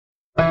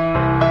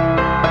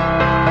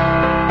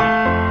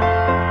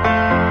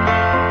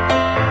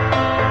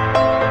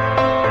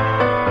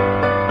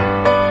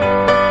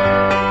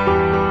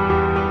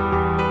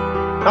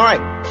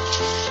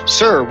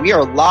sir. We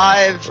are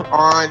live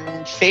on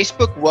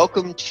Facebook.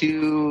 Welcome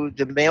to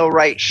the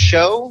Mail-Right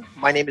Show.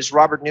 My name is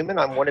Robert Newman.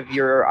 I'm one of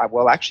your,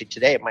 actually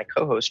today my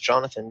co-host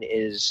Jonathan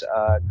is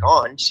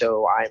gone,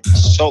 so I'm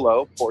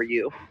solo for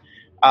you.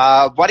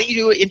 Why don't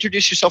you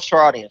introduce yourself to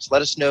our audience?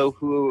 Let us know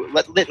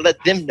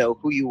let them know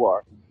who you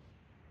are.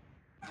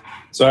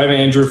 So I'm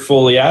Andrew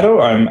Foliato.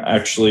 I'm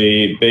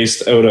actually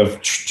based out of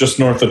just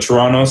north of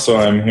Toronto, so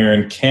I'm here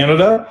in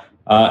Canada.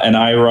 And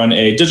I run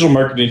a digital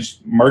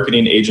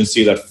marketing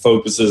agency that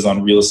focuses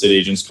on real estate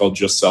agents called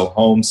Just Sell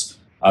Homes.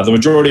 The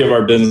majority of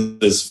our business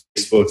is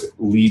Facebook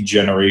lead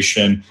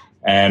generation,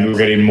 and we're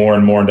getting more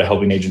and more into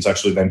helping agents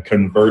actually then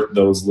convert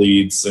those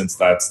leads, since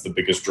that's the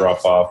biggest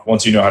drop off.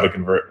 Once you know how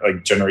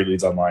to generate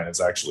leads online,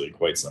 it's actually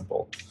quite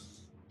simple.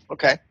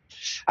 Okay.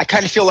 I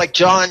kind of feel like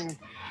John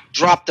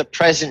dropped a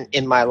present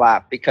in my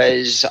lap,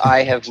 because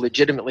I have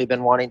legitimately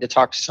been wanting to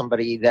talk to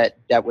somebody that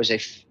was a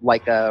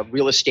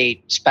real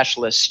estate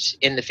specialist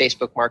in the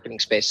Facebook marketing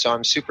space. So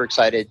I'm super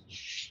excited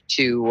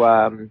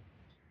to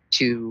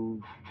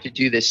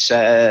do this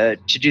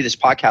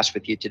podcast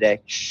with you today.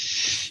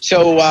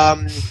 So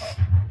I'm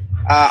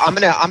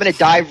gonna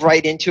dive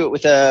right into it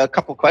with a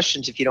couple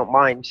questions, if you don't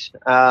mind.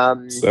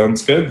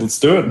 Sounds good. Let's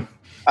do it.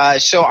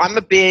 So I'm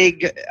a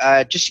big,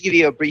 just to give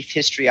you a brief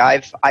history,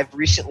 I've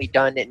recently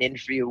done an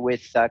interview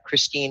with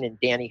Christine and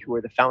Danny, who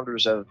are the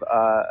founders of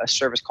a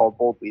service called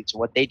Bold Leads. And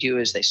what they do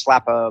is they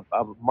slap a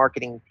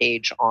marketing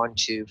page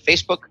onto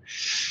Facebook,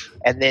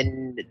 and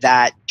then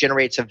that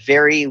generates a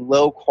very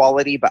low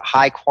quality but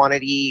high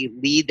quantity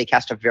lead. They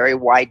cast a very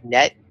wide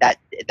net. That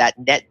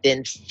net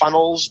then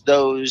funnels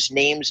those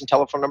names and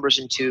telephone numbers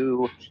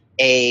into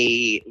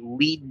a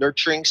lead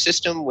nurturing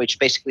system, which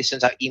basically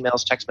sends out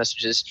emails, text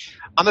messages.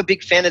 I'm a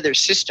big fan of their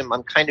system.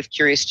 I'm kind of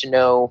curious to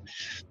know,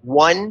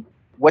 one,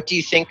 what do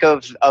you think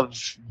of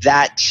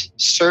that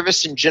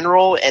service in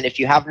general? And if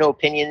you have no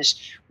opinions,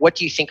 what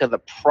do you think of the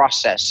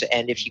process?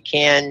 And if you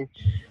can,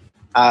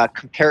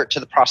 compare it to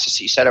the process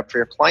that you set up for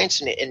your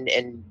clients,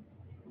 and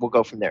we'll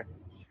go from there.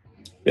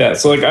 Yeah,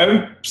 so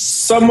I'm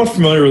somewhat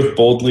familiar with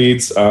Bold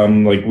Leads.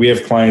 We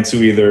have clients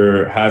who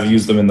either have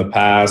used them in the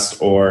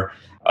past, or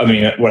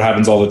what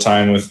happens all the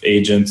time with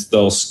agents,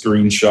 they'll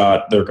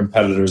screenshot their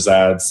competitors'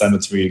 ads, send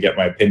it to me to get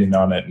my opinion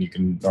on it, and you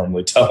can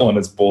normally tell when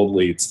it's Bold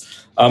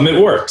Leads.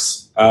 It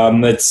works.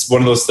 It's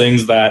one of those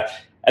things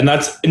and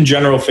that's in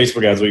general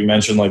Facebook ads, what you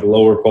mentioned,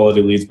 lower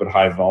quality leads but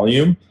high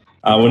volume.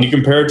 When you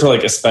compare it to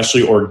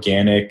especially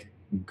organic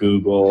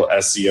Google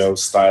SEO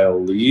style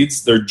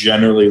leads, they're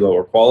generally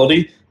lower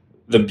quality.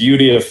 The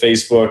beauty of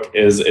Facebook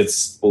is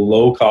it's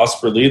low cost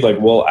per lead.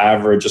 We'll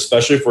average,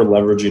 especially if we're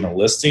leveraging a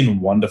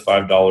listing, $1 to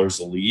 $5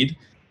 a lead.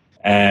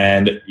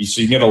 And so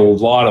you get a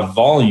lot of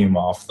volume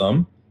off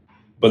them,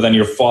 but then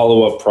your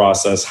follow-up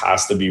process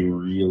has to be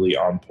really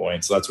on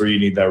point. So that's where you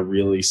need that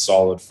really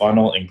solid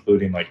funnel,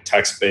 including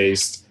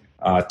text-based,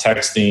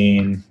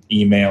 texting,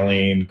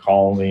 emailing,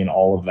 calling,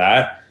 all of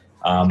that.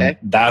 Okay.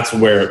 That's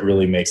where it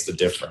really makes the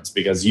difference,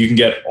 because you can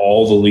get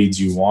all the leads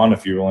you want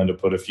if you're willing to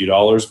put a few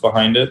dollars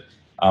behind it.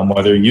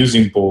 Whether you're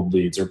using Bold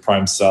Leads or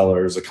Prime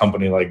Sellers, a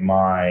company like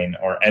mine,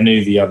 or any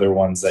of the other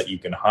ones that you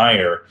can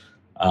hire,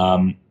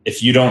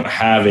 if you don't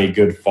have a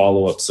good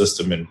follow-up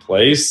system in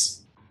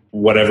place,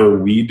 whatever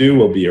we do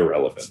will be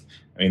irrelevant.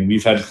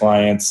 We've had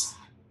clients,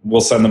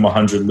 we'll send them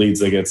 100 leads,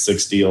 they get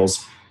 6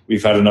 deals.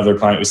 We've had another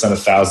client, we sent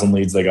 1,000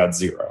 leads, they got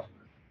 0.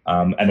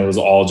 And it was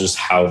all just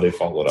how they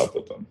followed up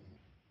with them.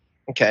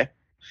 Okay.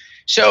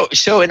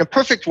 So in a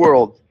perfect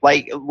world,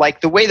 like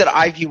the way that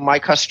I view my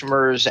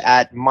customers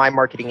at my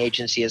marketing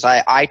agency is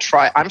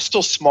I'm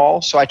still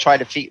small, so I try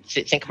to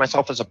think of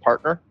myself as a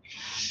partner.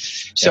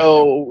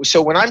 So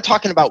when I'm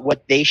talking about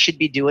what they should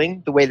be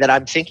doing, the way that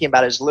I'm thinking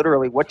about it is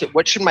literally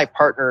what should my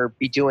partner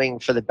be doing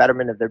for the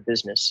betterment of their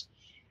business?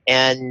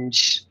 And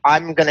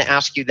I'm going to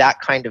ask you that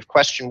kind of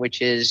question,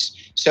 which is,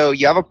 so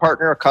you have a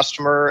partner, a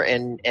customer,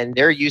 and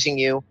they're using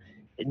you.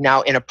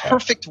 Now, in a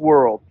perfect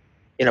world,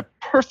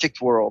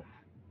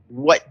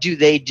 what do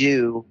they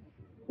do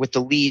with the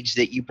leads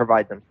that you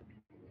provide them?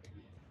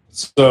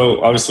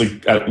 So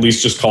obviously, at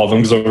least just call them,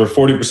 because over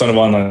 40% of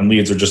online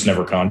leads are just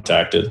never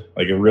contacted.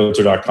 A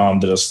Realtor.com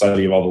did a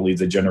study of all the leads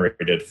they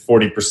generated.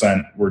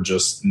 40% were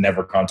just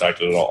never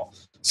contacted at all.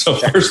 So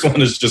first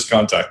one is just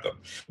contact them.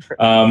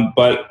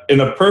 But in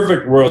a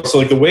perfect world,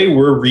 so the way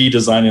we're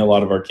redesigning a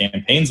lot of our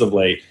campaigns of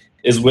late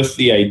is with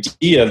the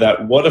idea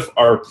that what if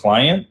our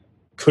client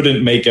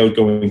couldn't make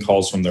outgoing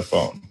calls from their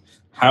phone?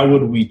 How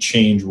would we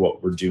change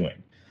what we're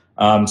doing?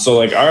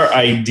 So our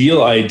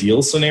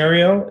ideal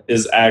scenario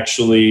is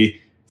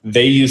actually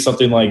they use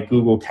something like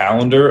Google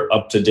Calendar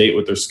up to date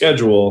with their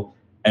schedule,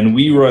 and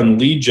we run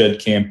lead gen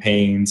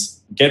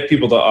campaigns, get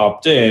people to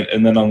opt in,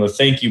 and then on the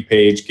thank you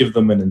page, give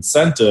them an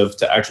incentive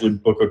to actually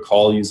book a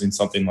call using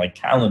something like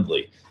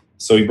Calendly.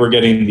 So we're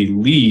getting the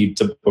lead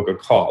to book a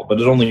call,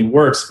 but it only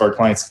works if our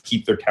clients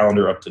keep their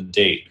calendar up to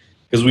date.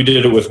 Because we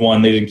did it with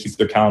one, they didn't keep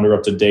their calendar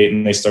up to date,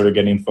 and they started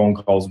getting phone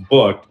calls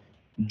booked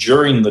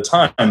during the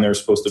time they're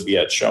supposed to be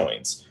at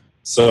showings.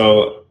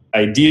 So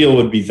ideal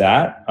would be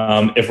that.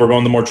 If we're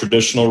going the more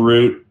traditional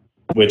route,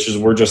 which is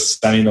we're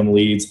just sending them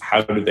leads.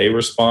 How do they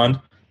respond?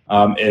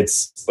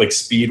 It's like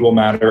speed will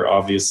matter,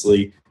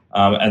 obviously,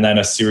 and then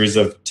a series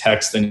of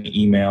text and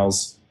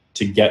emails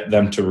to get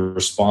them to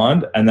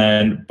respond. And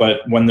then,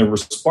 but when they're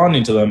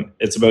responding to them,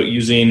 it's about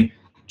using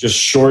just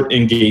short,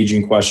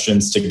 engaging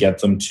questions to get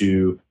them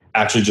to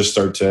actually just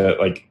start to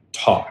like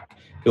talk.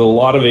 Because a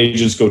lot of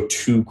agents go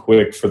too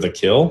quick for the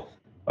kill.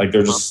 Like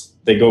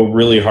they go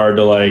really hard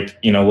to like,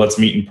 let's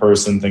meet in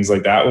person, things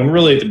like that. When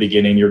really at the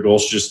beginning, your goal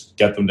is just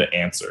get them to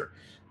answer.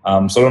 So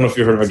I don't know if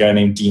you've heard of a guy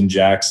named Dean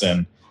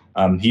Jackson.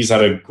 He's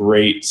had a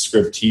great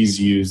script he's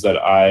used that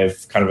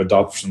I've kind of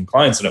adopted from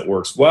clients, and it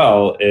works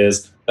well,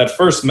 is that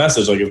first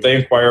message. Like if they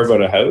inquire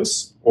about a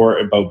house or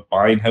about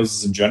buying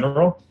houses in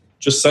general,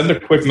 just send a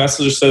quick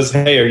message that says,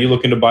 hey, are you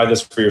looking to buy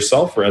this for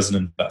yourself or as an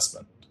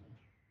investment?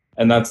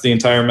 And that's the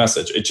entire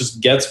message. It just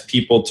gets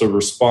people to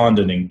respond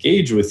and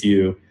engage with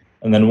you.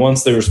 And then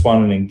once they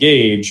respond and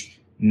engage,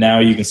 now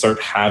you can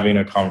start having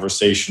a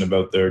conversation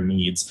about their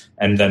needs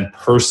and then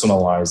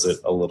personalize it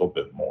a little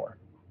bit more.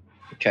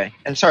 Okay.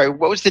 And sorry,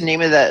 what was the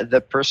name of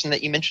the person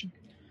that you mentioned?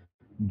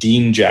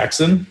 Dean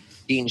Jackson.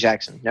 Dean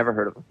Jackson. Never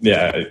heard of him.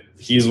 Yeah,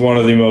 he's one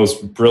of the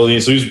most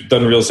brilliant. So he's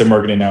done real estate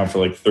marketing now for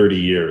like 30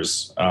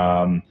 years.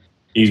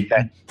 He's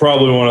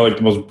probably one of like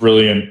the most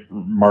brilliant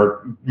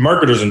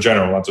marketers in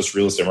general, not just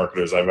real estate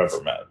marketers I've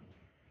ever met.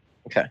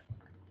 Okay.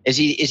 Is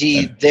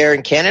he there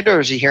in Canada or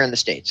is he here in the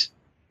States?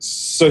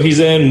 So he's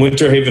in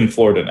Winter Haven,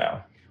 Florida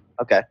now.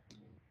 Okay.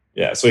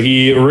 Yeah, so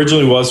he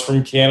originally was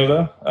from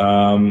Canada,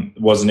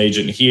 was an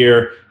agent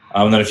here.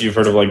 And then if you've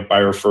heard of like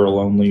By Referral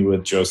Only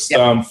with Joe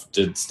Stumpf,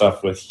 did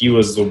stuff with, he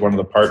was one of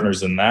the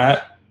partners in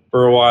that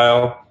for a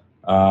while.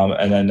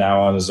 And then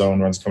now on his own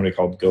runs a company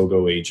called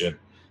GoGo Agent.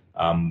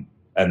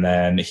 And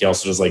then he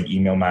also does like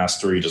email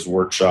mastery, does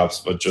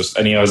workshops,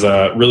 and he has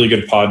a really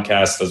good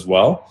podcast as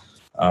well.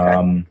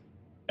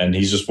 And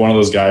he's just one of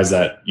those guys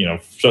that,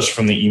 just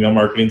from the email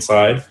marketing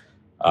side,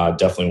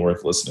 definitely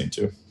worth listening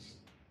to.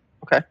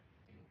 Okay.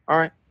 All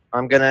right.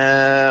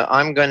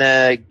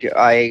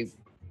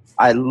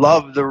 I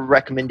love the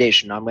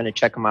recommendation. I'm going to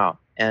check them out.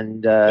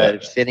 And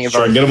if any of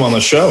get them on the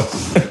show.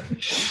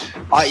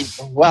 I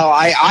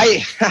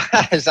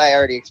as I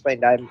already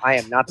explained, I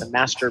am not the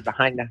master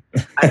behind that.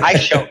 I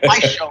show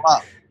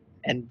up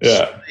and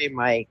display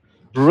my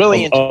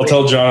brilliant. I'll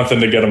tell Jonathan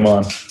to get him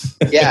on.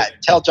 Yeah,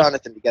 tell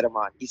Jonathan to get him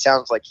on. He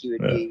sounds like he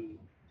would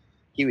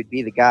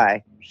be the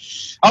guy.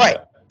 All right.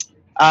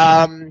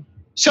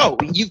 So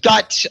you've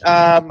got.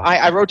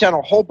 I wrote down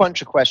a whole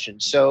bunch of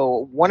questions.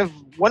 So one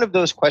of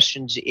those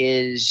questions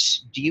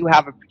is: do you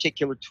have a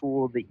particular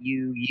tool that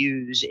you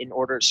use in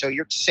order? So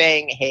you're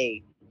saying,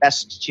 hey,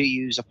 best to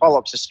use a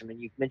follow-up system,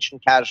 and you've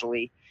mentioned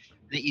casually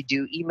that you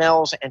do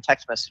emails and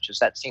text messages.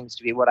 That seems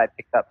to be what I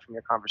picked up from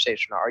your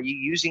conversation. Are you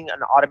using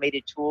an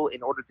automated tool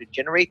in order to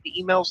generate the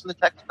emails and the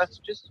text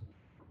messages?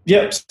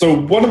 Yep. So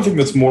one of the things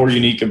that's more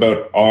unique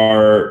about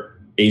our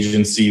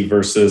agency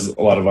versus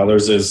a lot of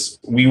others is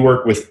we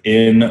work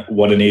within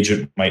what an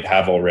agent might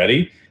have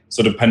already.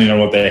 So depending on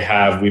what they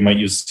have, we might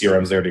use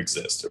CRMs there to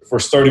exist. If we're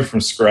starting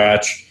from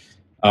scratch,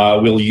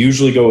 we'll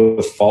usually go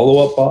with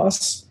Follow Up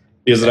Boss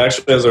because it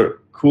actually has a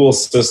cool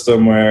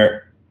system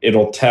where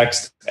it'll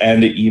text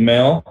and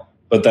email,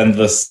 but then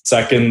the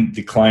second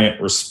the client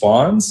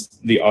responds,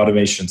 the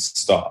automation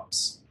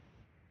stops.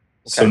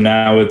 Okay. So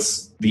now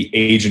it's the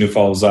agent who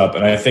follows up.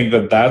 And I think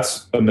that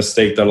that's a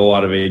mistake that a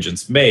lot of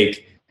agents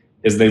make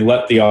is they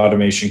let the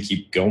automation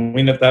keep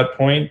going at that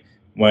point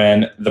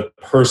when the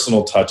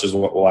personal touch is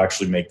what will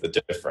actually make the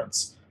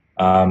difference.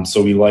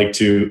 So we like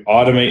to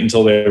automate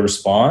until they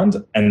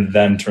respond and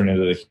then turn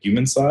into the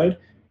human side.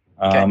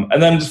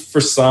 And then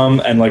for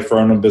some, and like for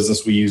our own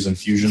business, we use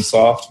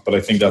Infusionsoft, but I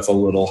think that's a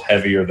little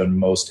heavier than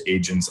most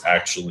agents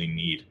actually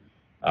need.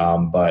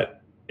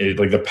 But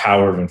the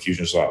power of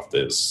Infusionsoft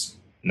is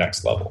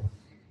next level.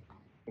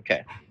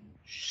 Okay.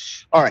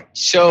 All right.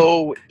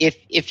 So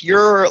if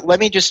you're, let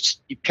me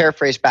just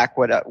paraphrase back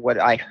what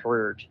I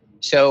heard.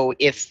 So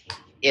if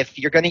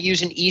you're going to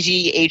use an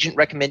easy agent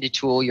recommended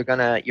tool, you're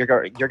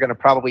gonna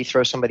probably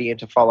throw somebody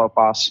into Follow Up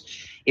Boss.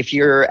 If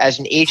you're, as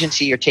an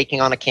agency, you're taking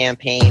on a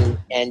campaign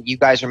and you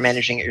guys are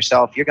managing it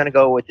yourself, you're going to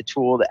go with the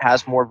tool that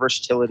has more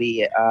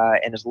versatility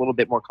and is a little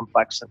bit more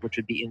complex, which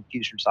would be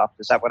Infusionsoft.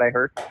 Is that what I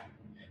heard?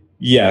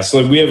 Yeah.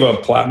 So we have a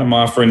platinum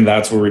offering.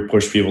 That's where we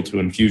push people to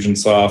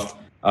Infusionsoft.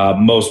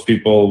 Most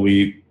people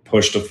we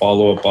push to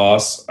Follow Up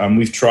Boss.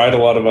 We've tried a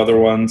lot of other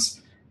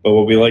ones, but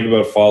what we like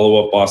about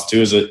Follow Up Boss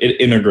too is it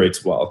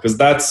integrates well, because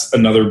that's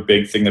another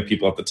big thing that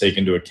people have to take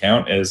into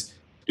account is,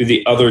 do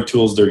the other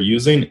tools they're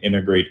using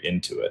integrate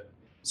into it?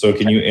 So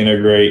can you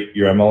integrate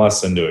your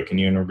MLS into it? Can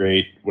you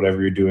integrate whatever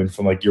you're doing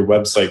from like your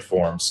website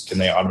forms? Can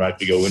they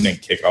automatically go in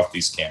and kick off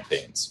these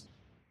campaigns?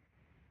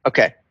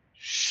 Okay.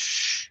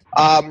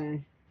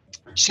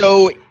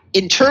 So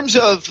In terms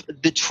of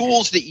the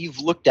tools that you've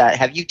looked at,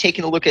 have you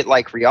taken a look at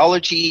like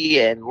Reology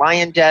and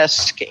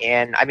LionDesk?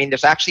 And I mean,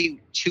 there's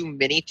actually too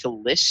many to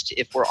list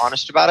if we're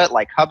honest about it.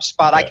 Like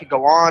HubSpot, I could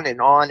go on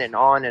and on and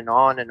on and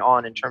on and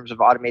on in terms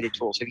of automated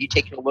tools. Have you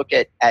taken a look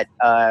at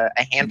a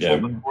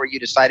handful before you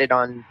decided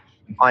on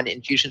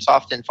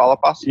Infusionsoft and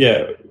Follow-Boss?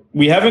 Yeah,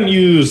 we haven't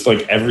used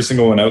like every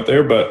single one out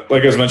there, but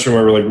like I was mentioning,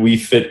 where like we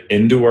fit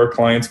into our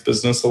clients'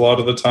 business a lot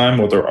of the time,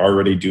 what they're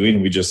already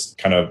doing, we just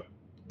kind of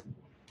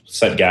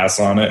set gas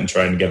on it and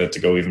try and get it to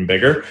go even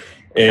bigger.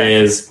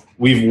 Is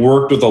we've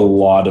worked with a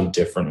lot of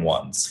different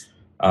ones.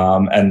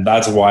 And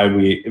that's why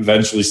we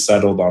eventually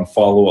settled on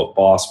Follow Up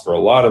Boss for a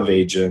lot of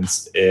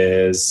agents.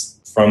 Is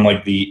from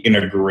like the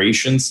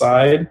integration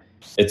side,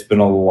 it's been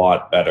a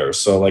lot better.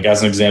 So like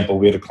as an example,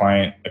 we had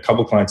a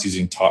couple clients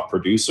using Top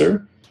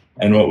Producer.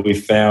 And what we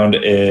found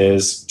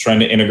is trying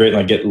to integrate and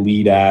like get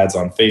lead ads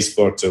on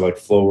Facebook to like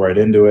flow right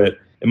into it.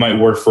 It might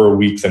work for a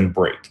week, then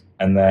break.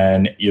 And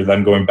then you're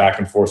then going back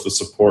and forth with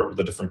support with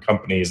the different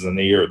companies, and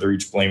they're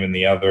each blaming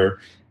the other,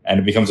 and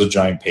it becomes a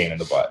giant pain in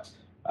the butt.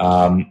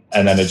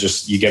 And then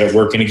you get it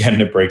working again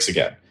and it breaks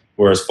again.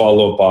 Whereas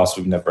Follow Up Boss,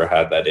 we've never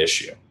had that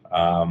issue.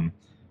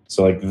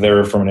 So like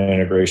they're, from an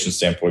integration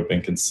standpoint,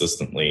 been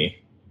consistently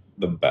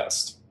the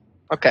best.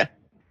 Okay.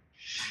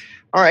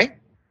 All right.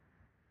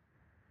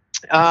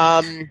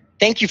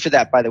 Thank you for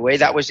that, by the way.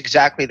 That was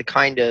exactly the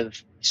kind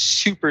of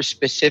super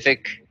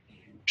specific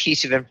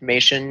piece of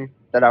information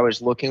that I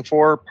was looking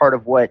for. Part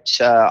of what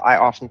I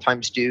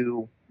oftentimes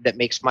do that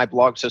makes my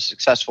blog so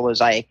successful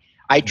is I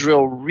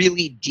drill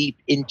really deep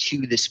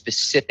into the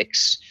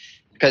specifics,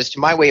 because to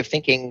my way of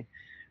thinking,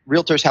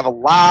 realtors have a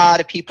lot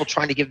of people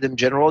trying to give them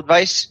general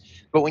advice.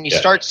 But when you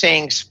start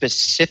saying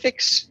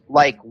specifics,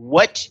 like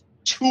what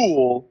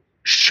tool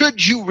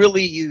should you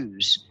really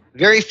use,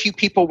 very few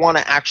people want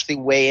to actually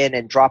weigh in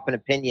and drop an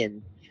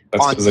opinion.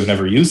 That's because I've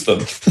never used them.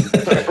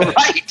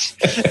 Right.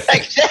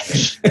 Thank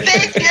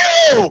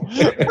you.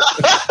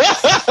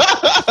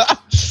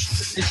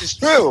 This is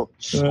true.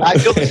 I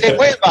feel the same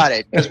way about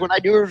it, because when I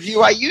do a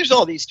review, I use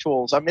all these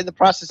tools. I'm in the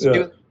process of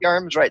doing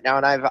CRMs right now,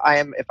 and I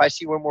am. If I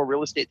see one more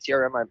real estate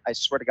CRM, I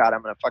swear to God,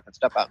 I'm going to fucking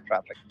step out in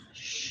traffic.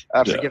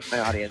 Forgive my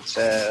audience.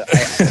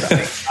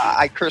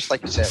 I curse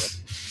like a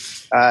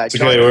sailor. It's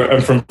okay.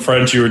 I'm from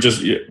French. You were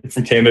just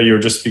from Canada. You were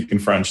just speaking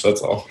French.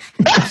 That's all.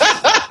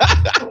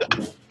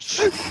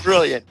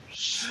 Brilliant.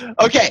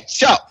 Okay,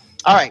 so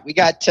all right,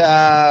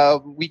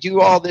 we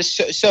do all this.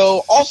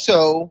 So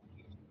also,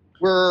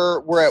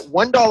 we're at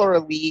 $1 a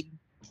lead.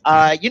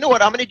 You know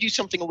what? I'm going to do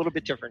something a little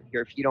bit different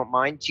here, if you don't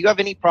mind. Do you have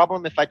any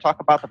problem if I talk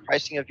about the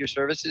pricing of your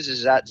services?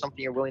 Is that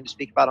something you're willing to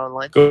speak about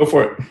online? Go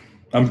for it.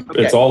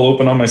 Okay. It's all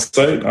open on my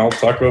site. I'll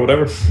talk about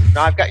whatever.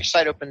 No, I've got your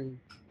site open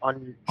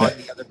on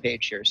the other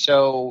page here.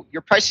 So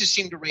your prices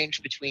seem to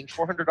range between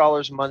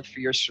 $400 a month for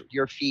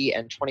your fee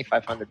and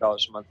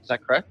 $2,500 a month. Is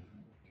that correct?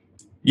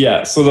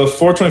 Yeah. So the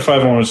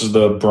 $425 one, which is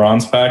the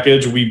bronze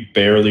package, we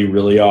barely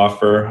really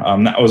offer.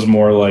 That was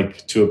more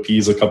like to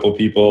appease a couple of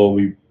people.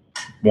 We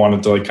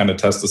wanted to like kind of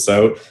test this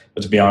out,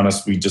 but to be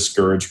honest, we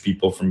discourage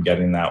people from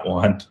getting that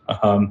one.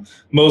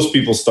 Most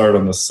people start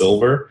on the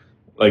silver.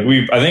 Like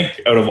I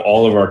think out of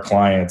all of our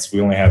clients, we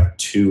only have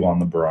 2 on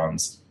the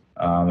bronze.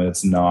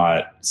 It's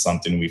not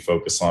something we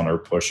focus on or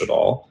push at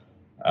all.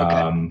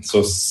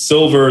 So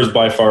silver is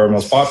by far our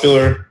most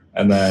popular.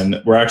 And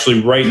then we're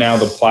actually right now,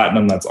 the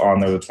platinum that's on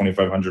there, the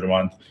 $2,500 a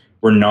month,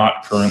 we're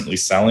not currently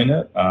selling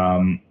it.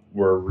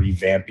 We're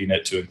revamping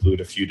it to include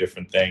a few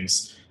different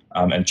things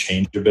and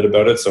change a bit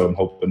about it. So I'm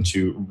hoping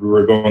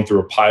we're going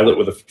through a pilot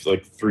with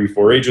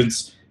 3-4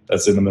 agents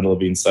that's in the middle of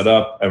being set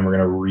up. And we're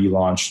going to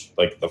relaunch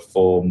like the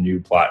full new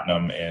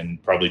platinum in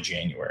probably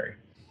January.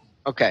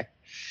 Okay.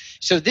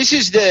 So this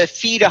is the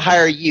fee to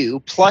hire you,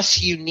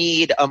 plus you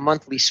need a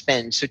monthly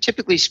spend. So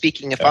typically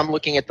speaking, if I'm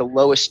looking at the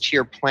lowest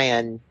tier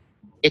plan,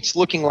 it's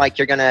looking like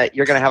you're gonna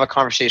have a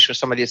conversation with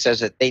somebody that says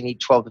that they need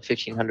 $1,200 to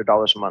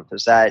 $1,500 a month.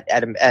 Is that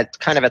at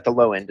kind of at the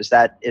low end? Is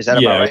that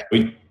about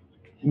right?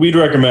 We'd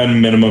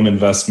recommend minimum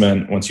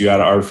investment once you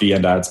add our fee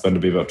and ad spend to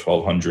be about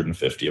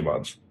 $1,250 a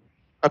month.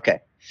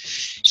 Okay.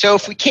 So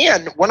if we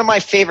can, one of my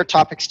favorite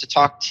topics to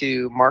talk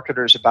to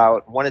marketers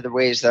about, one of the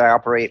ways that I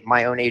operate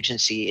my own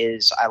agency,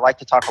 is I like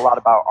to talk a lot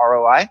about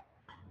ROI.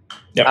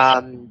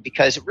 Yep.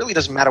 Because it really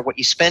doesn't matter what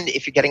you spend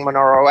if you're getting an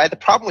ROI. The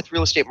problem with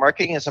real estate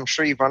marketing, as I'm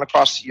sure you've run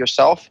across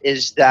yourself,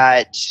 is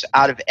that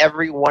out of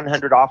every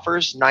 100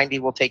 offers, 90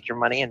 will take your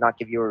money and not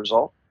give you a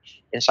result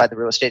inside the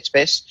real estate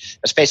space.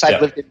 A space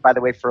I've lived in, by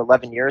the way, for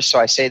 11 years. So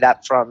I say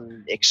that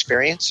from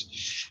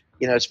experience.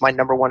 It's my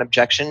number one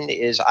objection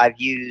is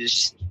I've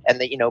used, and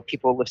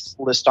people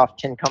list off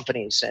 10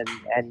 companies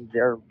and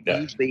there are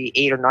usually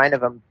 8 or 9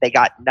 of them, they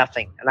got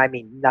nothing. And I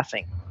mean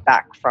nothing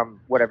back from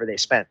whatever they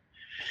spent.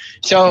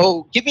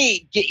 So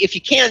if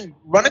you can,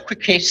 run a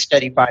quick case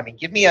study by me.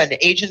 Give me an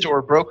agent or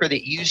a broker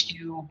that used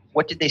you.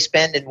 What did they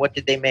spend and what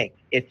did they make?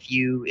 If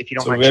you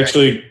don't mind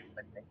sharing.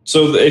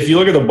 So if you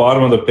look at the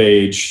bottom of the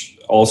page,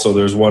 also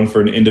there's one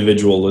for an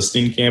individual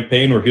listing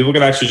campaign where people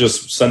can actually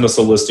just send us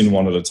a listing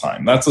one at a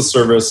time. That's a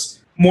service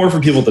more for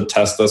people to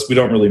test us. We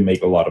don't really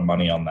make a lot of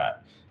money on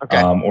that.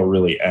 Okay. Or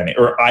really any,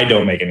 or I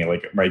don't make any,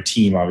 like my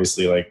team,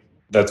 obviously, like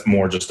that's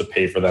more just to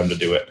pay for them to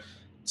do it.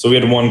 So we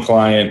had one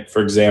client,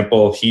 for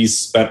example, he's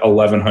spent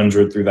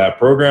 $1,100 through that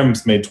program.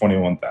 He's made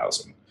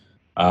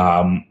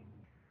 $21,000.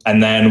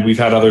 And then we've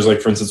had others,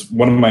 like for instance,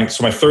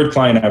 my third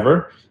client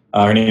ever,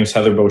 her name is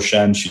Heather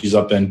Beauchesne. She's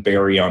up in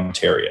Barrie,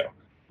 Ontario.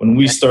 When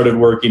we started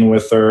working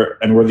with her,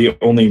 and we're the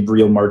only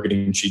real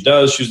marketing she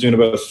does, she was doing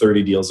about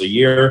 30 deals a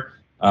year,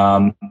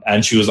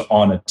 and she was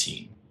on a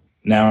team.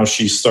 Now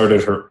she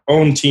started her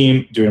own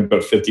team, doing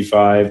about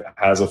 55,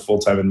 has a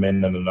full-time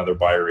admin and another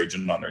buyer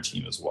agent on her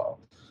team as well.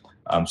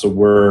 So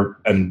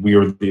we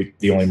were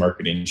the only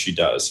marketing she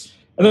does.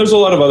 And there's a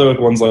lot of other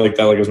ones like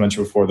that. Like I was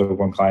mentioned before, the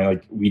one client,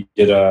 like we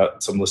did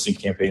some listing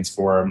campaigns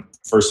for him.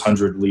 First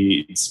 100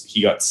 leads,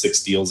 he got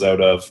 6 deals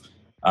out of.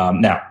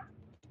 Now,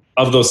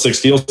 of those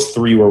 6 deals,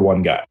 3 were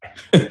one guy.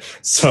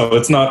 So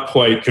it's not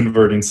quite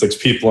converting 6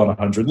 people on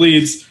 100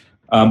 leads,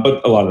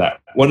 but a lot of that.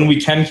 When we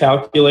can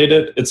calculate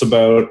it, it's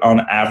about, on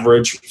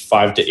average,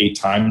 5 to 8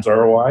 times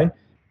ROI.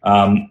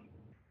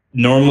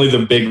 Normally,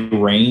 the big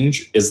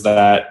range is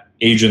that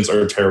agents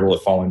are terrible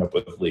at following up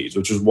with leads,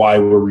 which is why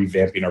we're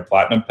revamping our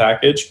platinum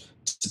package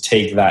to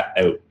take that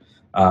out.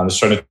 It's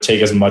trying to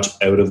take as much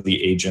out of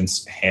the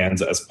agent's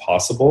hands as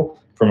possible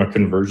from a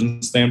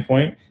conversion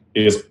standpoint,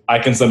 because I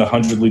can send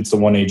 100 leads to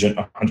one agent,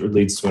 100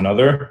 leads to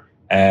another,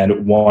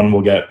 and one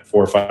will get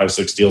 4, 5,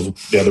 6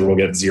 deals, the other will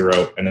get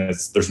 0, and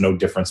there's no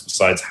difference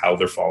besides how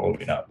they're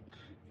following up.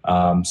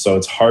 So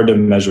it's hard to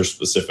measure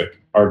specific.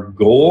 Our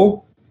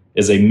goal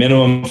is a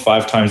minimum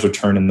 5 times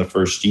return in the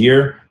first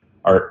year.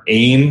 Our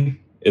aim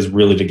is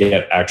really to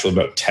get actually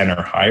about 10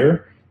 or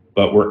higher,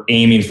 but we're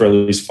aiming for at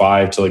least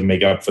 5 to like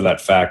make up for that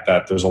fact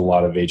that there's a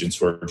lot of agents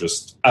who are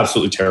just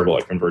absolutely terrible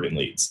at converting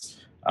leads.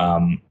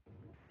 And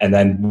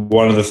then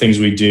one of the things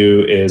we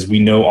do is we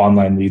know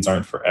online leads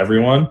aren't for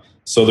everyone,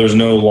 so there's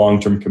no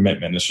long-term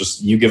commitment. It's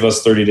just you give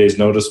us 30 days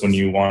notice when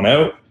you want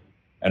out,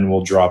 and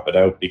we'll drop it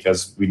out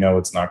because we know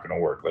it's not going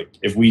to work. Like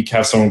if we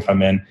have someone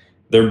come in,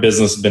 their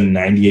business has been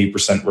 98%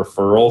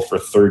 referral for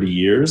 30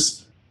 years,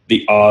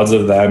 the odds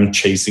of them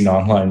chasing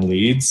online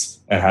leads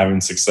and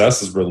having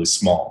success is really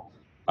small.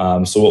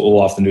 So what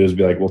we'll often do is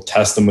be like, we'll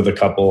test them with a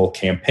couple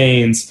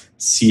campaigns,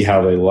 see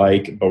how they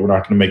like, but we're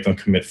not going to make them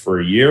commit for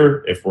a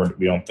year if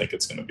we don't think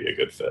it's going to be a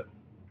good fit.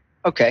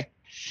 Okay.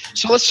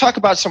 So let's talk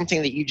about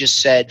something that you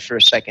just said for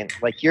a second.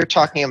 Like you're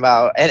talking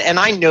about, and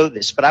I know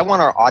this, but I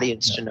want our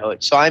audience to know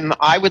it. So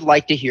I would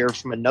like to hear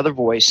from another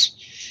voice.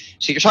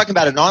 So you're talking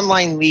about an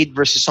online lead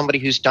versus somebody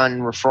who's done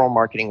referral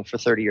marketing for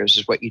 30 years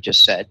is what you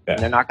just said. Yeah.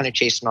 And they're not going to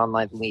chase an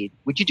online lead.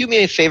 Would you do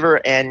me a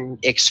favor and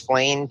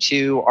explain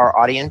to our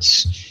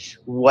audience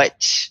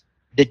what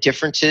the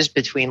difference is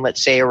between,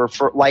 let's say, a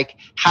referral, like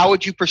how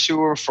would you pursue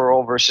a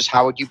referral versus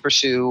how would you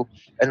pursue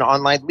an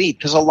online lead?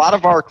 Because a lot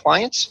of our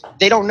clients,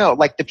 they don't know.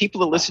 Like the people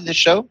that listen to the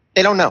show,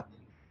 they don't know.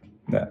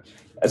 Yeah.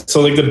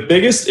 So like the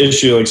biggest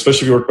issue, like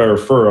especially if you work by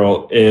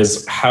referral,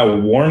 is how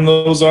warm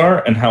those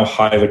are and how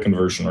high the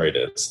conversion rate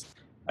is.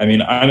 I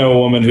mean, I know a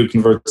woman who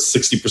converts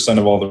 60%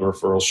 of all the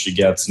referrals she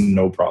gets,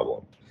 no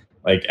problem.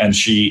 Like, and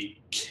she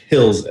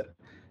kills it.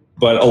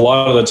 But a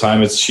lot of the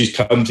time,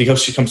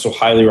 because she comes so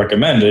highly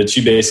recommended,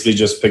 she basically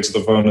just picks up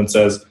the phone and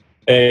says,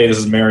 "Hey, this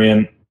is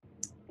Marion.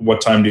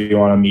 What time do you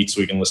want to meet so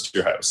we can list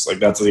your house?" Like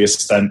that's the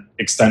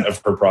extent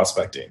of her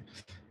prospecting,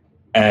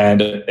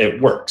 and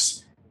it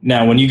works.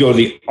 Now, when you go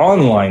the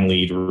online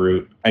lead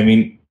route, I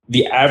mean,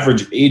 the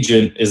average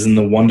agent is in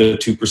the 1 to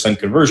 2%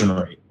 conversion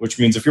rate, which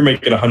means if you're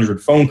making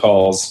 100 phone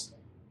calls,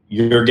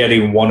 you're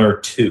getting 1 or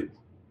 2.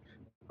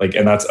 Like,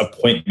 and that's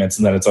appointments,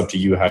 and then it's up to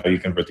you how you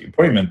convert the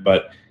appointment.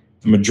 But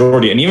the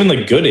majority, and even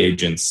the good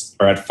agents,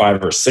 are at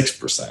 5 or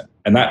 6%,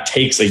 and that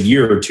takes a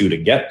year or 2 to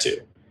get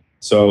to.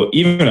 So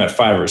even at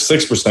 5 or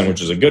 6%,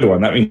 which is a good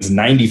one, that means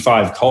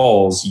 95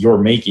 calls you're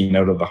making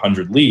out of the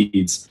 100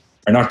 leads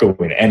are not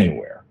going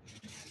anywhere.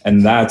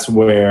 And that's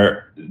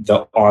where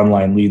the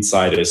online lead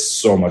side is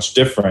so much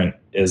different,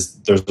 is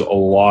there's a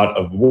lot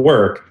of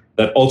work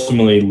that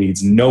ultimately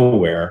leads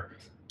nowhere,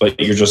 but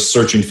you're just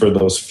searching for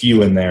those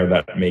few in there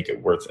that make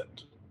it worth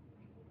it.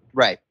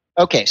 Right.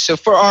 Okay. So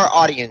for our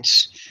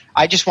audience,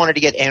 I just wanted to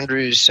get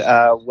Andrew's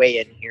weigh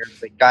in here.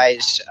 But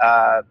guys,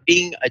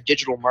 being a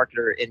digital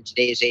marketer in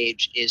today's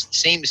age is the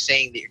same as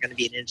saying that you're going to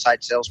be an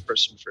inside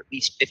salesperson for at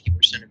least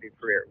 50% of your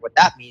career. What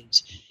that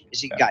means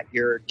is you've got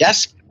your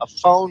desk, a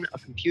phone, a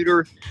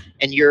computer,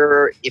 and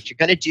if you're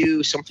going to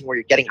do something where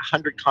you're getting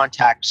 100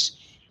 contacts,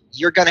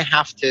 you're going to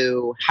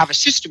have a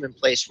system in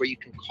place where you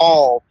can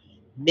call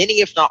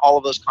many, if not all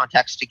of those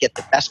contacts to get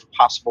the best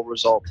possible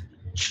result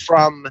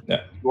from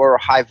your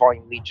high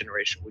volume lead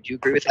generation. Would you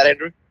agree with that,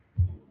 Andrew?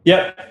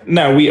 Yeah.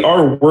 Now, we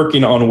are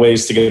working on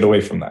ways to get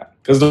away from that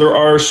because there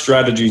are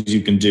strategies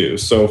you can do.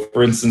 So,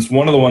 for instance,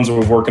 one of the ones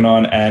we're working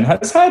on and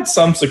has had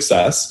some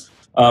success,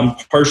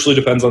 partially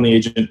depends on the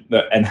agent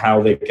and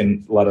how they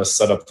can let us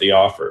set up the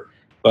offer.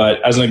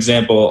 But as an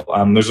example,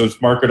 there's a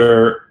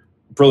marketer,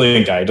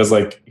 brilliant guy. He'll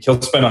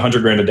spend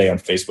 $100,000 a day on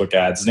Facebook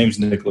ads. His name's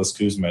Nicholas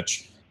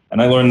Kuzmich.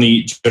 And I learned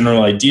the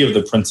general idea of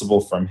the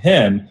principle from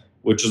him,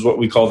 which is what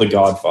we call the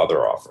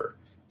Godfather offer.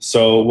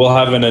 So we'll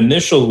have an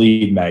initial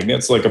lead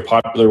magnet. So like a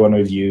popular one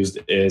we've used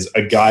is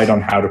a guide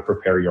on how to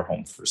prepare your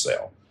home for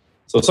sale.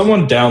 So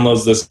someone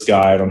downloads this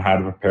guide on how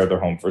to prepare their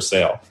home for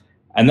sale.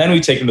 And then we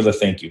take them to the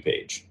thank you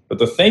page. But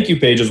the thank you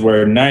page is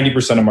where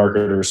 90% of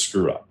marketers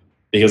screw up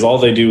because all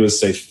they do is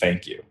say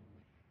thank you.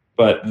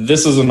 But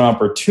this is an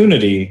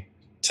opportunity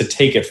to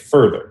take it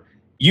further.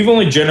 You've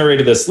only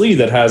generated this lead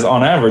that has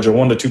on average a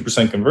 1% to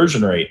 2%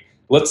 conversion rate.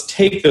 Let's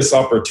take this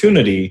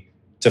opportunity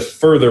to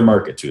further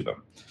market to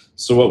them.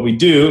 So what we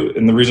do,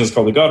 and the reason it's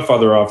called the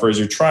Godfather offer, is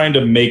you're trying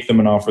to make them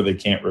an offer they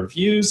can't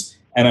refuse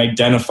and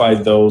identify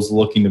those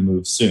looking to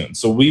move soon.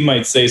 So we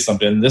might say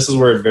something, and this is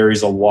where it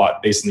varies a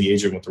lot based on the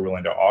agent, what they're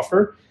willing to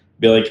offer.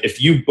 Be like, if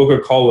you book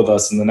a call with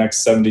us in the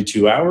next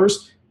 72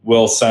 hours,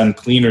 we'll send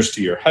cleaners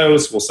to your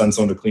house, we'll send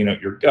someone to clean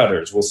out your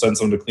gutters, we'll send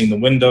someone to clean the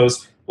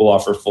windows, we'll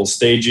offer full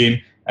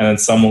staging, and then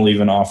some will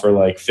even offer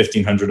like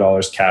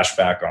 $1,500 cash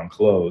back on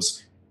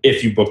close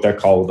if you book that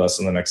call with us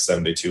in the next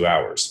 72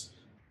 hours.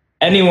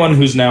 Anyone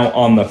who's now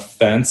on the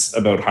fence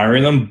about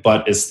hiring them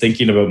but is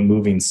thinking about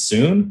moving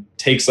soon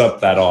takes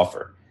up that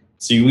offer.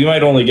 So we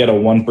might only get a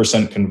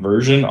 1%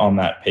 conversion on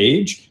that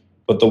page,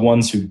 but the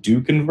ones who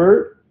do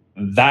convert,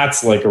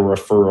 that's like a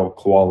referral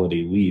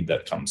quality lead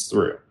that comes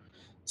through.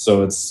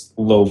 So it's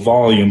low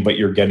volume, but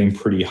you're getting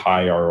pretty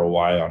high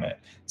ROI on it.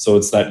 So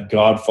it's that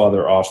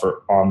Godfather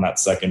offer on that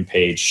second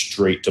page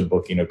straight to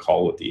booking a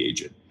call with the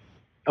agent.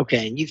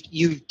 Okay, and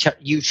you've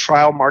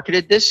trial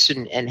marketed this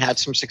and had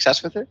some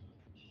success with it?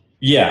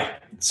 Yeah.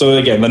 So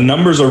again, the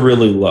numbers are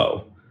really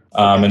low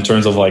in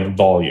terms of like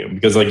volume,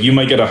 because like you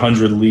might get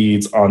 100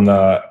 leads on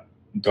the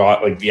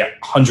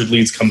 100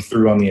 leads come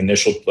through on the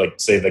initial, like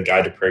say the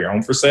guide to prepare your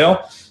home for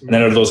sale. And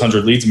then out of those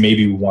 100 leads,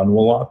 maybe one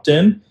will opt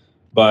in,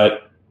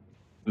 but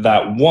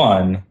that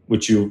one,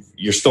 which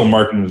you're still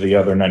marketing to the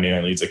other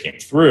 99 leads that came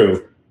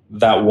through,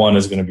 that one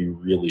is going to be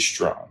really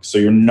strong. So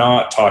you're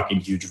not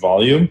talking huge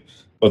volume,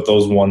 but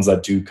those ones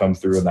that do come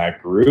through in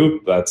that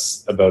group,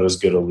 that's about as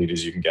good a lead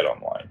as you can get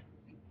online.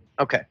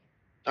 Okay.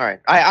 All right.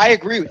 I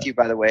agree with you,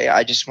 by the way.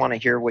 I just want to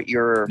hear what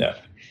your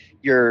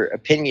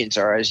opinions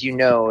are. As you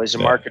know, as a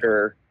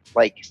marketer,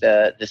 like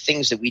the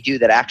things that we do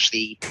that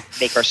actually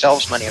make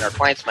ourselves money and our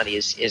clients money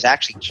is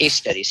actually case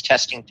studies,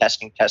 testing. That's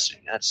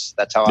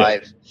how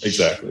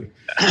exactly.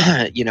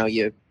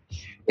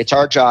 It's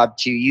our job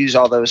to use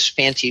all those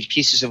fancy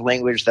pieces of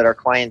language that our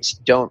clients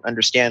don't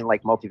understand,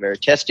 like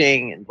multivariate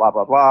testing and blah,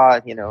 blah, blah,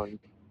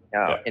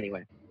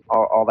 anyway,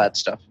 all that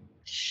stuff.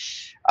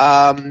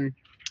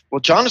 Well,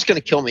 John is going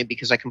to kill me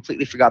because I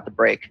completely forgot the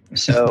break.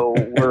 So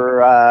we're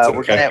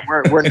not going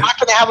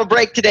to have a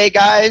break today,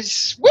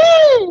 guys.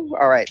 Woo!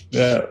 All right.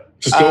 Yeah,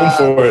 just going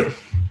for it.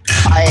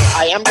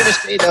 I am going to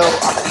say though.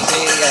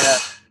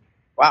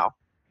 Wow.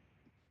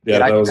 Yeah,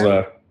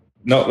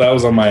 that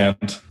was on my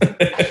end.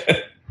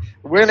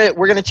 We are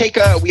going to take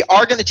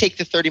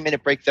the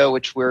 30-minute break though,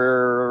 which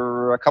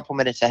we're a couple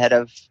minutes ahead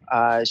of.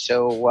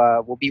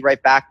 So we'll be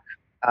right back.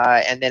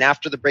 And then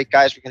after the break,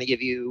 guys, we're going to give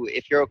you,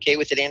 if you're okay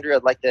with it, Andrew,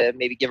 I'd like to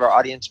maybe give our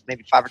audience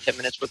maybe 5 or 10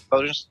 minutes worth of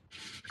bonus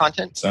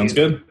content. Sounds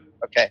good.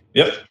 Okay.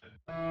 Yep.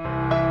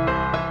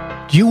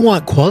 Do you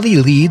want quality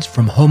leads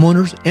from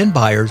homeowners and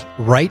buyers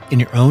right in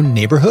your own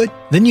neighborhood?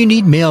 Then you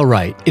need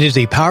MailRight. It is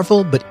a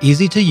powerful but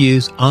easy to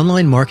use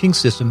online marketing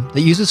system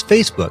that uses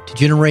Facebook to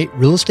generate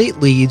real estate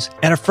leads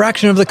at a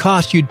fraction of the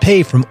cost you'd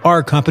pay from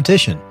our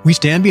competition. We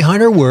stand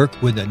behind our work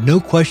with a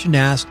no question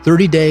asked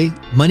 30-day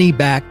money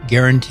back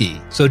guarantee.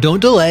 So don't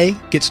delay.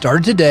 Get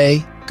started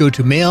today. Go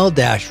to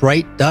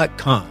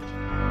mail-right.com.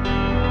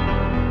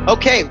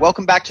 Okay,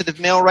 welcome back to the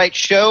MailRight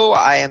Show.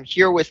 I am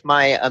here with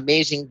my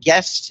amazing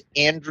guest,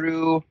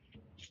 Andrew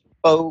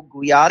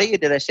Fogliati.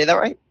 Did I say that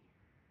right?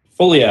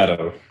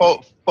 Foliato.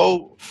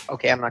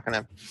 Okay, I'm not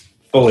going to.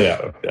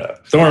 Foliato, yeah.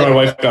 Don't worry, my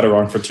wife got it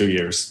wrong for 2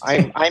 years.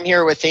 I'm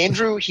here with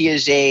Andrew. He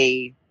is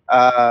he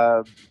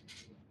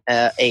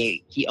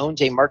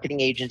owns a marketing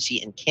agency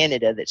in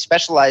Canada that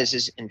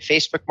specializes in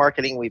Facebook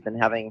marketing. We've been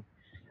having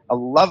a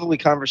lovely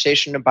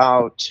conversation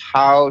about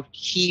how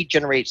he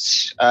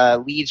generates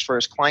leads for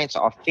his clients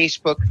off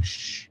Facebook.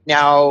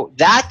 Now,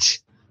 that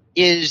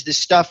is the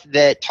stuff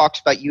that talks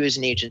about you as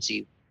an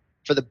agency.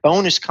 For the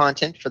bonus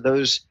content, for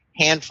those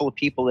handful of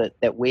people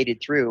that waded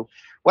through,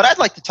 what I'd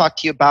like to talk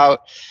to you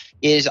about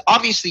is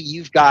obviously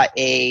you've got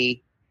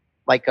a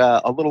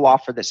little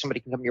offer that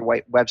somebody can come to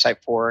your website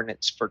for, and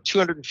it's for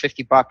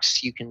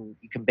 $250. You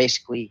can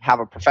basically have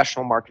a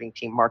professional marketing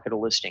team market a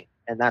listing,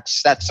 and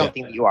that's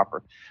something that you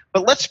offer.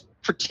 But let's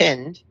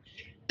pretend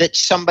that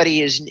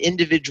somebody is an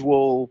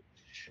individual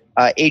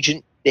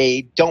agent.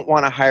 They don't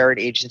want to hire an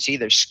agency.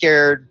 They're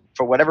scared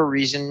for whatever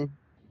reason,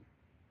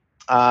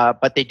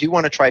 but they do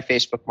want to try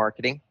Facebook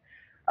marketing.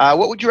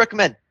 What would you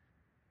recommend?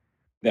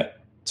 Yeah.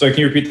 So can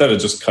you repeat that? It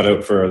just cut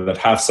out for that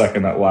half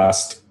second, that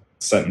last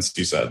sentence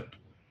you said.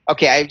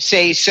 Okay, I'd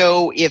say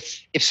so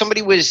if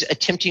somebody was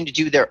attempting to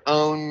do their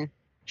own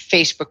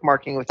Facebook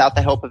marketing without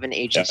the help of an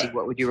agency,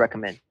 what would you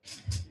recommend?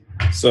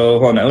 So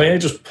hold on, let me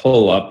just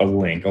pull up a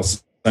link. I'll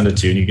send send it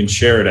to you and you can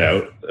share it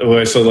out.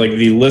 So like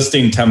the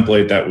listing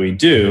template that we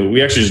do,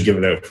 we actually just give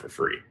it out for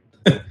free.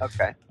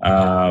 Okay.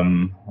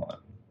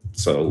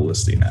 So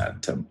listing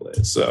ad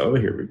template. So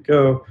here we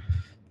go.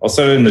 I'll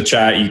set it in the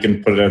chat. You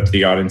can put it out to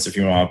the audience if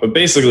you want. But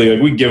basically,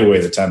 like, we give away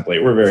the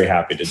template. We're very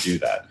happy to do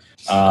that.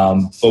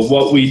 But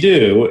what we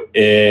do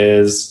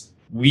is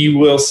we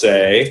will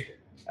say,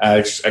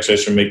 actually, I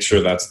should make sure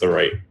that's the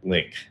right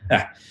link.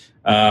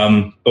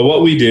 But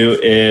what we do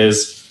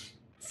is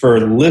for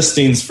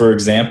listings, for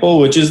example,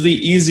 which is the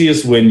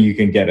easiest win you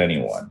can get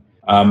anyone.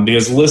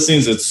 Because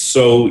listings, it's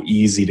so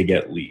easy to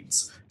get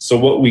leads. So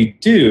what we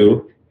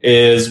do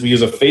is we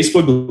use a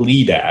Facebook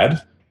lead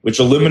ad, which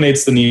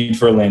eliminates the need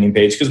for a landing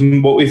page, because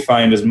what we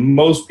find is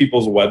most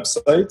people's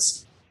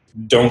websites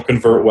don't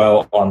convert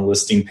well on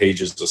listing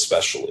pages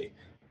especially.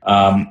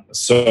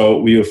 So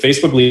we do a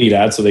Facebook lead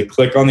ad, so they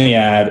click on the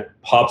ad,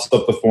 pops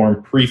up the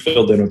form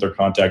pre-filled in with their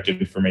contact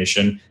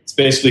information. It's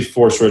basically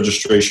forced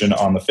registration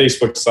on the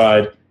Facebook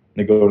side, and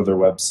they go to their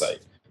website.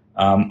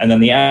 And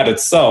then the ad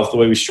itself, the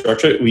way we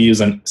structure it, we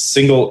use a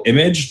single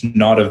image,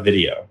 not a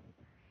video.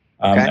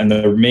 And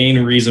the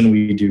main reason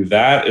we do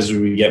that is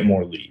we get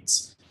more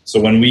leads. So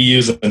when we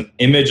use an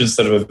image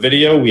instead of a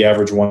video, we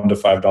average $1 to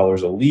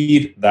 $5 a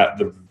lead. That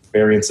the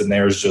variance in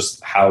there is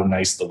just how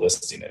nice the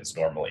listing is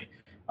normally.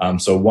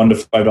 So $1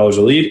 to $5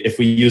 a lead. If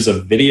we use a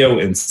video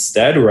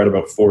instead, we're at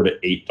about $4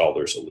 to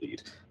 $8 a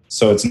lead.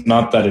 So it's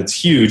not that it's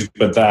huge,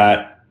 but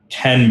that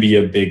can be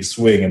a big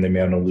swing in the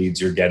amount of leads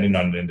you're getting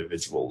on an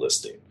individual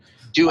listing.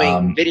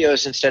 Doing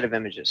videos instead of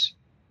images.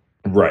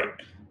 Right.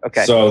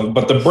 Okay. So,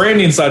 but the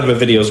branding side of a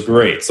video is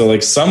great. So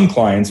like some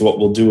clients, what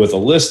we'll do with a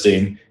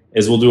listing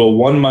is we'll do a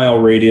 1 mile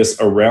radius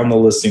around the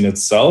listing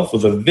itself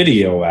with a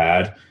video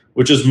ad,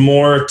 which is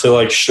more to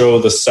like show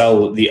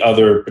the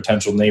other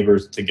potential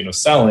neighbors thinking of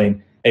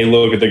selling, hey,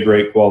 look at the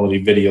great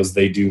quality videos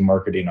they do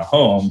marketing a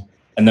home.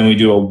 And then we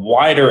do a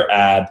wider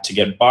ad to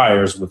get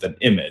buyers with an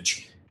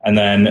image. And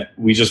then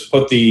we just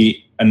put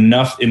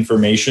enough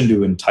information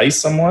to entice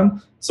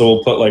someone. So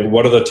we'll put like,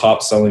 what are the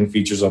top selling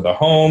features of the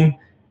home?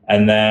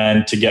 And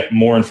then to get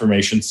more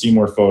information, see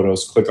more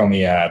photos, click on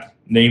the ad,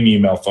 name,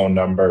 email, phone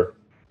number,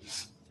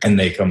 and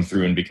they come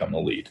through and become a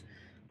lead.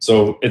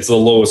 So it's the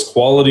lowest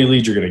quality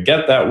lead you're going to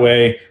get that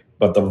way,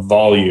 but the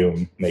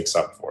volume makes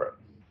up for it.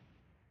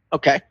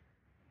 Okay.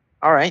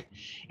 All right.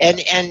 And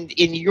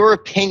in your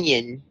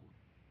opinion,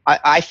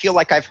 I feel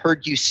like I've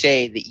heard you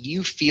say that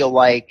you feel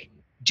like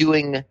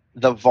doing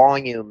the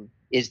volume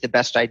is the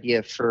best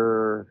idea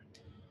for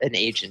an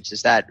agent.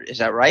 Is that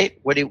right?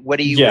 What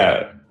do you?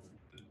 Yeah.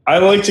 I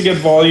like to get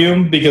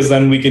volume because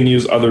then we can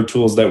use other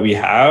tools that we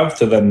have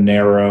to then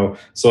narrow.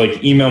 So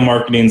like email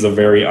marketing is a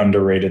very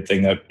underrated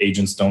thing that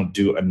agents don't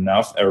do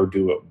enough or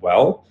do it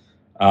well.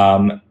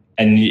 And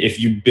if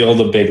you build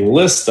a big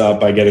list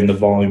up by getting the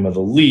volume of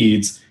the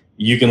leads,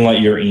 you can let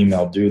your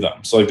email do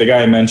them. So like the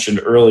guy I mentioned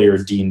earlier,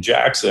 Dean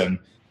Jackson,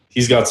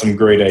 he's got some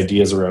great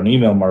ideas around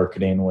email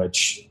marketing,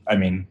 which, I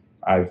mean,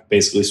 I've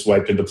basically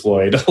swiped and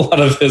deployed a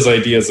lot of his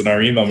ideas in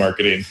our email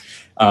marketing.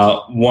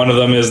 One of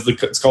them is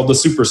it's called the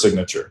super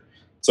signature.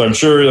 So I'm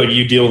sure like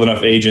you deal with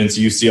enough agents,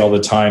 you see all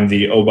the time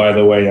oh, by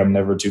the way, I'm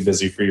never too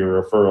busy for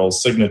your referrals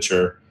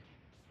signature.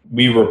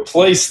 We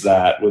replace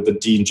that with the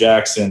Dean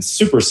Jackson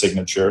super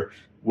signature,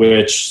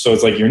 so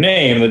it's like your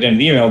name, at the end of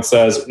the email, it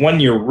says, when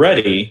you're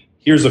ready,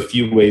 here's a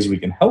few ways we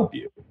can help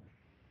you.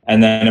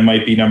 And then it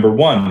might be number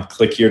 1,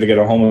 click here to get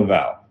a home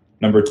eval.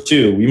 Number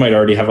 2, we might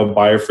already have a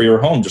buyer for your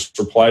home. Just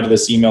reply to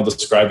this email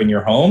describing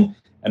your home,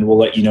 and we'll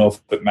let you know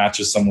if it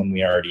matches someone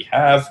we already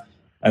have.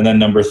 And then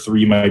number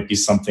 3 might be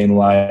something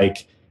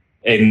like,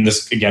 and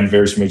this again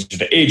varies from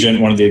agent to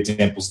agent. One of the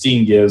examples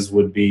Dean gives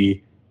would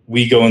be,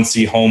 we go and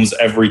see homes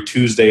every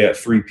Tuesday at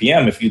 3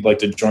 p.m. If you'd like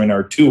to join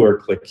our tour,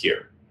 click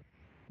here.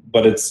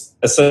 But it's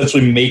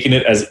essentially making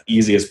it as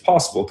easy as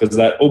possible, because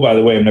that, oh, by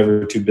the way, I'm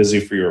never too busy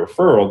for your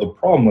referral. The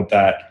problem with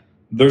that,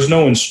 there's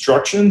no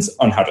instructions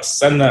on how to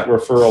send that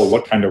referral,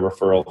 what kind of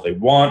referral they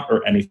want,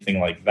 or anything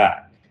like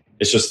that.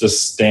 It's just a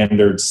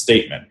standard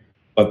statement.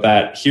 But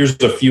that here's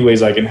a few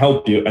ways I can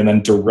help you, and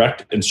then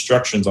direct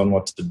instructions on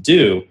what to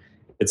do.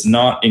 It's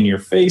not in your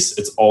face.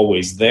 It's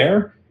always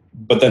there.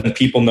 But then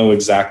people know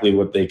exactly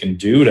what they can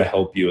do to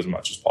help you as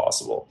much as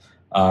possible.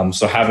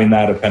 So having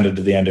that appended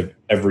to the end of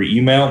every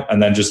email,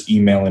 and then just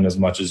emailing as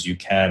much as you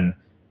can.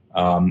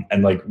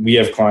 And like we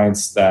have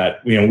clients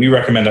that, we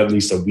recommend at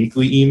least a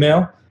weekly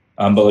email.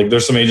 But like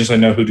there's some agents I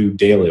know who do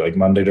daily, like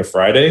Monday to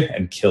Friday,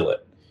 and kill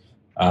it.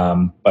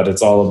 But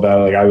it's all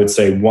about, like, I would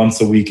say once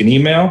a week an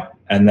email.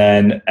 And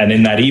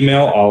in that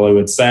email, all I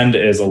would send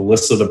is a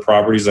list of the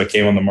properties that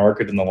came on the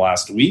market in the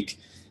last week.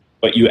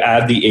 But you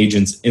add the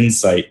agent's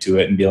insight to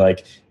it and be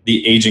like,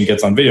 the agent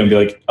gets on video and be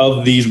like,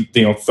 of these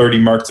 30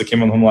 markets that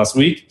came on the home last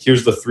week,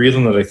 here's the 3 of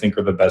them that I think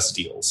are the best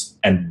deals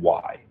and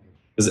why.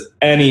 Because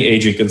any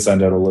agent can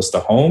send out a list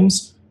of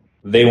homes.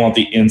 They want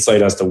the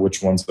insight as to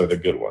which ones are the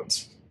good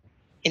ones.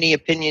 Any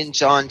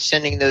opinions on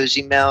sending those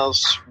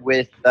emails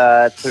with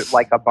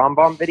like a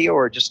BombBomb video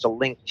or just a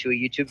link to a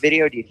YouTube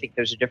video? Do you think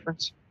there's a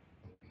difference?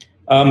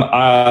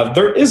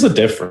 There is a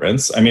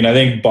difference. I mean, I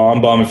think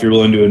BombBomb, if you're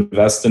willing to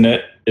invest in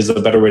it, is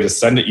a better way to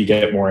send it. You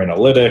get more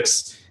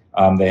analytics.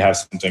 They have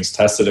some things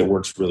tested. It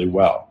works really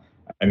well.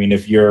 I mean,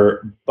 if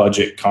you're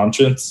budget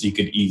conscious, you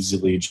could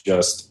easily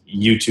just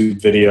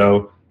YouTube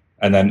video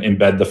and then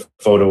embed the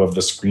photo of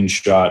the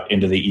screenshot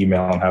into the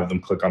email and have them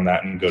click on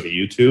that and go to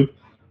YouTube.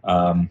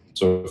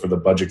 So for the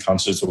budget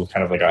conscious, it was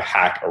kind of like a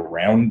hack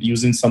around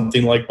using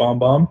something like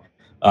BombBomb.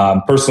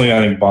 Personally, I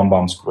think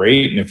BombBomb's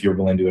great, and if you're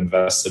willing to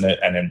invest in it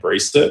and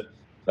embrace it,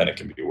 then it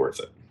can be worth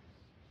it.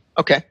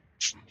 Okay.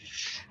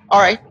 All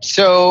right.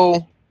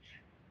 So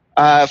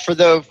for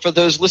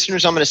those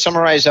listeners, I'm going to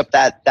summarize up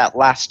that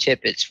last tip.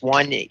 It's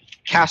 1,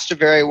 cast a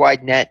very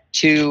wide net.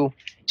 2,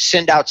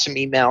 send out some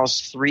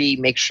emails. 3,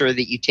 make sure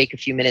that you take a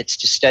few minutes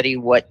to study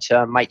what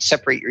might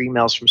separate your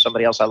emails from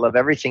somebody else. I love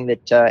everything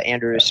that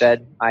Andrew has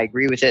said. I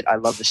agree with it. I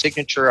love the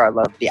signature. I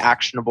love the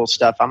actionable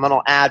stuff. I'm going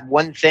to add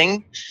one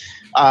thing,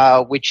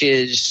 which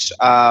is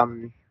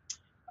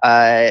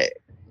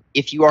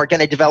if you are going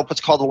to develop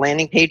what's called a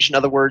landing page. In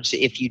other words,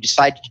 if you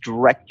decide to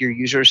direct your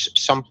users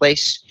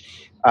someplace,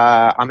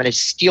 I'm going to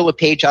steal a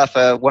page off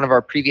one of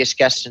our previous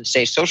guests and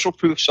say social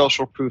proof,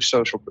 social proof,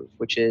 social proof,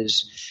 which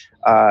is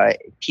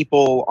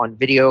people on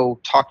video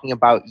talking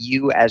about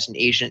you as an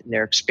agent and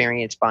their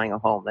experience buying a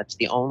home. That's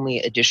the only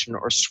addition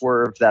or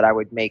swerve that I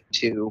would make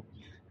to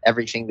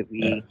everything that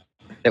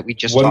we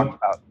just talked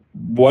about.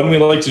 One we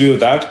like to do with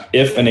that,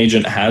 if an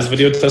agent has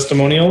video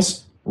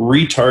testimonials,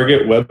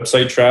 retarget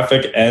website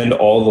traffic and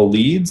all the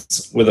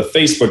leads with a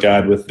Facebook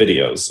ad with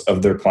videos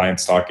of their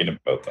clients talking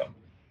about them.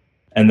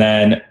 And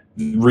then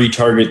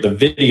retarget the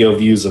video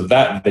views of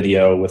that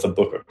video with a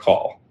book a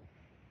call.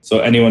 So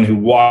anyone who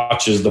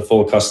watches the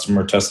full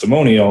customer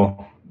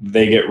testimonial,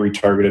 they get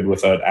retargeted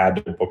with an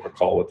ad to book a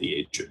call with the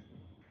agent.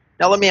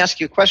 Now let me ask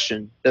you a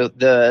question.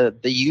 The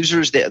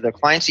users, the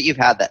clients that you've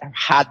had that have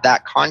had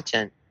that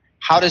content,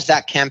 how does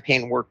that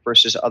campaign work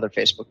versus other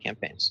Facebook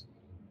campaigns?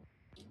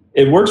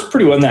 It works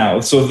pretty well now.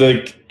 So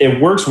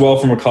it works well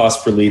from a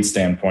cost per lead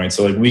standpoint.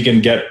 So like we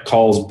can get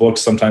calls booked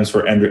sometimes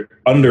for under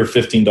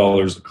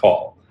 $15 a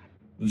call.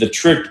 The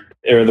trick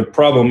or the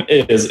problem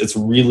is it's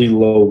really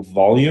low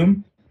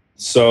volume.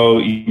 So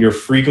your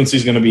frequency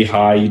is going to be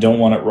high. You don't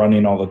want it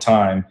running all the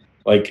time.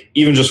 Like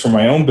even just for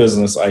my own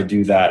business, I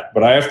do that,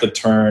 but I have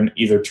to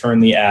either turn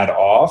the ad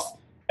off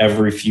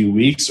every few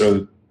weeks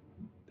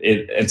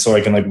and so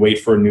I can like wait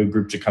for a new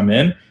group to come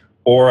in,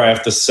 or I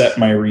have to set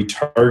my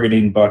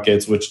retargeting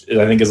buckets, which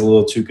I think is a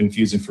little too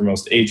confusing for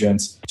most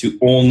agents, to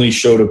only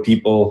show to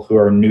people who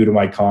are new to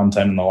my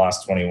content in the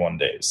last 21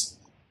 days.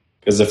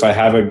 Because if I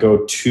have it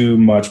go too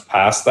much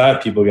past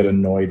that, people get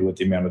annoyed with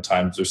the amount of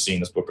times they're seeing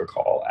this book a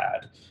call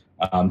ad.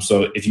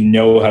 So if you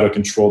know how to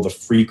control the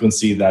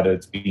frequency that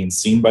it's being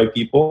seen by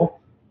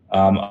people,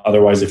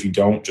 otherwise if you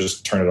don't,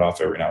 just turn it off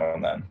every now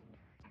and then.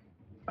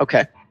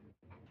 Okay.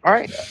 All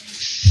right. Yeah.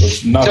 So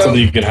it's not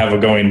something you can have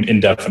it going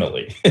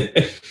indefinitely.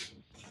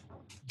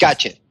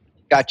 Gotcha.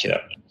 Yeah.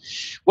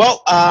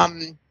 Well,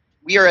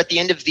 we are at the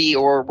end of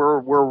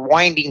we're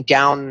winding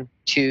down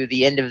to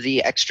the end of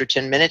the extra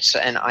 10 minutes,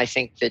 and I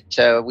think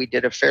that we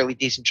did a fairly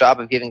decent job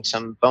of giving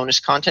some bonus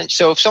content.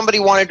 So if somebody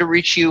wanted to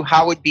reach you,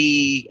 how would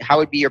be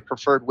your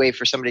preferred way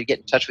for somebody to get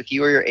in touch with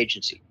you or your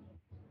agency?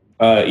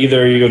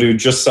 Either you go to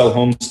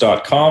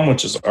justsellhomes.com,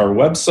 which is our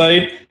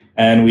website,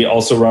 and we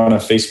also run a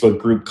Facebook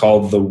group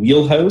called The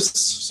Wheelhouse.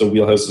 So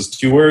Wheelhouse is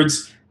 2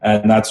 words,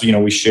 and that's,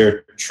 we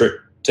share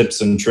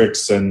tips and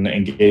tricks and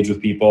engage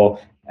with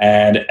people.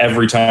 And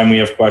every time we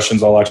have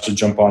questions, I'll actually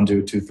jump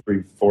onto 2,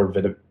 3,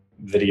 4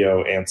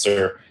 video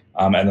answer.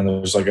 And then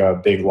there's like a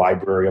big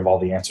library of all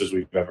the answers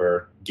we've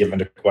ever given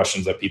to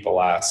questions that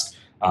people ask.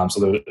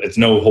 So it's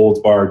no holds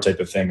barred type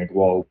of thing. Like,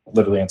 we'll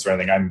literally answer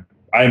anything.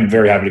 I'm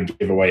very happy to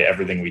give away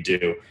everything we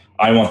do.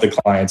 I want the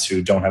clients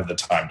who don't have the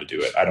time to do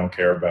it. I don't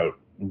care about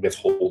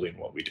withholding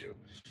what we do.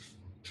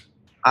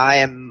 I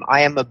am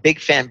a big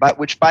fan,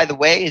 which by the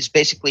way is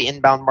basically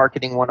Inbound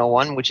Marketing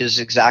 101, which is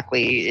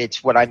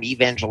it's what I'm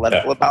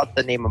evangelical about.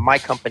 The name of my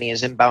company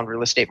is Inbound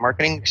Real Estate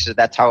Marketing, so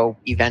that's how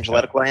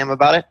evangelical I am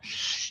about it.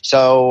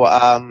 So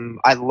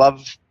I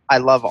love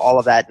all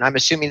of that, and I'm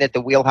assuming that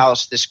the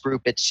Wheelhouse, this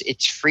group,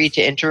 it's free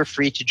to enter,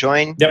 free to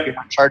join. Yep. You're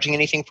not charging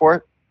anything for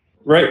it.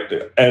 Right,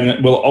 and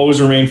it will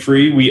always remain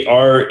free. We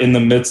are in the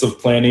midst of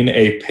planning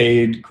a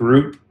paid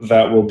group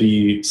that will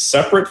be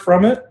separate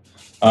from it.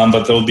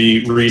 But there'll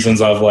be reasons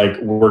of like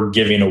we're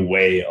giving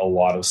away a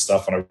lot of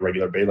stuff on a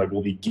regular basis. Like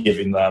we'll be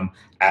giving them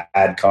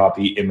ad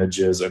copy,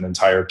 images, and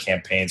entire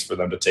campaigns for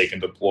them to take and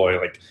deploy.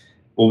 Like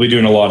we'll be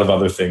doing a lot of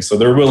other things. So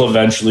there will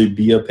eventually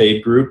be a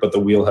paid group, but the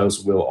Wheelhouse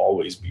will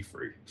always be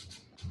free.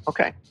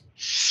 Okay.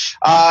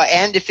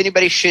 And if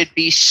anybody should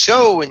be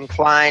so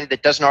inclined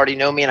that doesn't already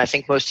know me, and I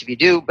think most of you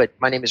do, but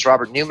my name is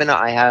Robert Newman.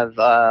 I have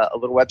a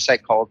little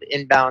website called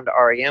Inbound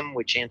REM,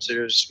 which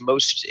answers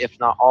most, if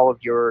not all, of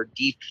your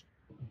deep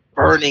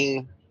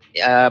burning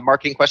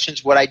marketing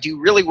questions. What I do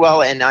really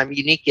well, and I'm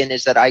unique in,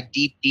 is that I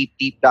deep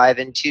dive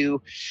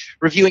into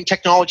reviewing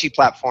technology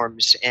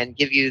platforms and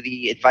give you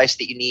the advice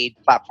that you need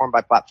platform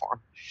by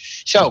platform.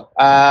 So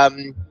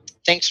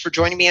Thanks for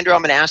joining me, Andrew.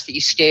 I'm going to ask that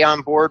you stay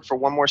on board for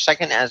one more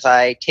second as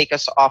I take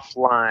us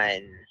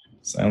offline.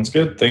 Sounds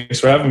good. Thanks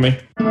for having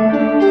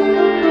me.